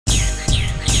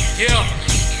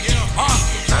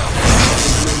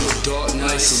Dark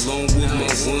nights alone with my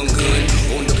one gun.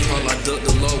 On the pole I duck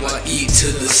the law, I eat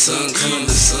till the sun come.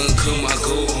 The sun come, I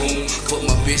go home. Fuck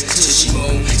my bitch till she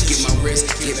moan. Get my rest,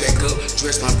 get back up,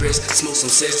 dress my breast, smoke some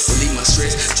sex, relieve my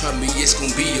stress. Try me, it's gon'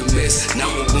 be a mess. Now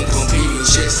I'm gon' be your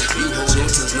chest. You hold on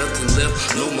till nothing left,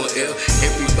 no more air.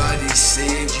 Everybody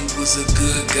saying you was a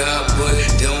good guy, but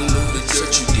they don't know the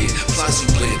dirt you did. Plots you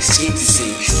played, schemes you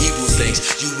seen, evil things.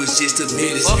 You was just a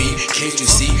minute speed. Can't you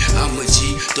see I'm a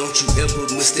G? Don't you ever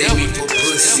mistake me for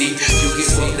pussy. You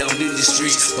get walked down in the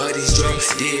streets, bodies drop,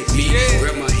 dead meat.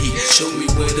 Grab my heat, show me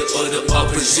where the other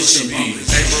opposition be.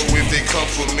 Hey bro, if they come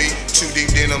for me, too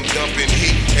deep then I'm dumping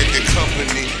heat at the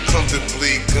company.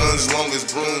 Comfortably, guns long as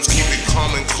brooms, keep it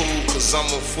calm and cool. Cause I'm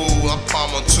a fool, I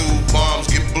palm on 2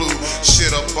 bombs, get blue.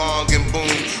 Shit up bong and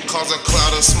boom, cause a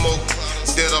cloud of smoke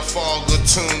that I fog a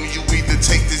tomb. You either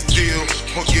take this deal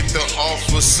or get the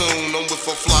offer soon. I'm with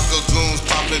a flock of goons,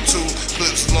 popping 2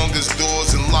 clips long as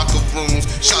doors and locker rooms.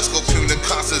 Shots go ping the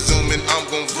concert zoom and I'm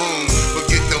gon' vroom.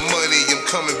 But get the money, I'm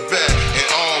coming back in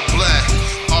all black,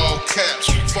 all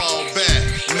caps, fall back,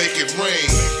 make it rain.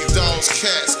 Dogs,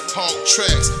 cats, hawk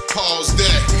tracks, pause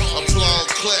that, applaud,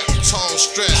 clap, tall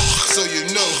strap. So you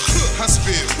know I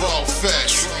spit raw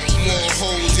facts. More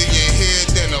holes in your head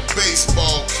than a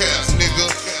baseball cap,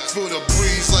 nigga. Feel the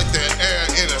breeze like the air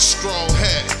in a straw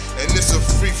hat. And it's a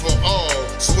free for all,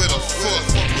 so where the fuck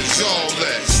was y'all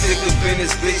at? Stick up in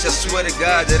this bitch, I swear to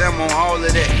God that I'm on all of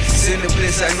that. Send the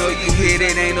bliss, I know you hear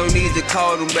that, ain't no need to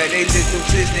call them back. They lick them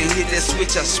clips, they hit that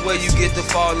switch, I swear you get the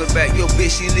falling back. Yo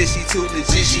bitch, she lit, she too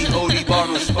legit, she OD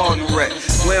ball on spawning rack.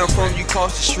 Where I'm from, you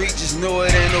cross the street, just know it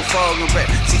ain't no falling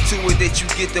back. See to it that you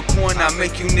get the point, I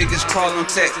make you niggas call them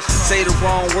tax. Say the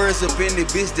wrong words up in the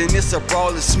bitch, then it's a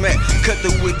brawl and smack. Cut the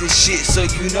with this shit, so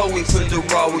you know we put the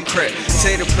raw and crack.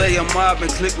 Say the play a mob and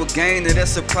click with gang, then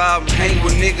that's a problem. Hang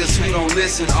with niggas who don't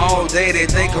listen all day, they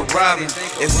think of robbing.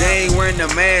 If they ain't wearing the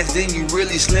mask, then you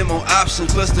really slim on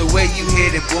options. Plus the way you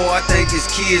hit it, boy, I think it's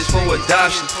kids for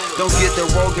adoption. Don't get the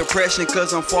wrong impression,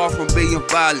 cause I'm far from being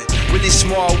violent. Really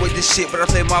small with this shit, but I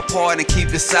play my part and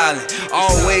keep it silent.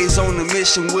 Always on a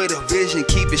mission with a vision,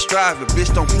 keep it striving.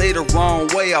 Bitch, don't play the wrong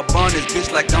way, I burn this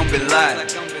bitch like I'm Bin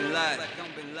Laden.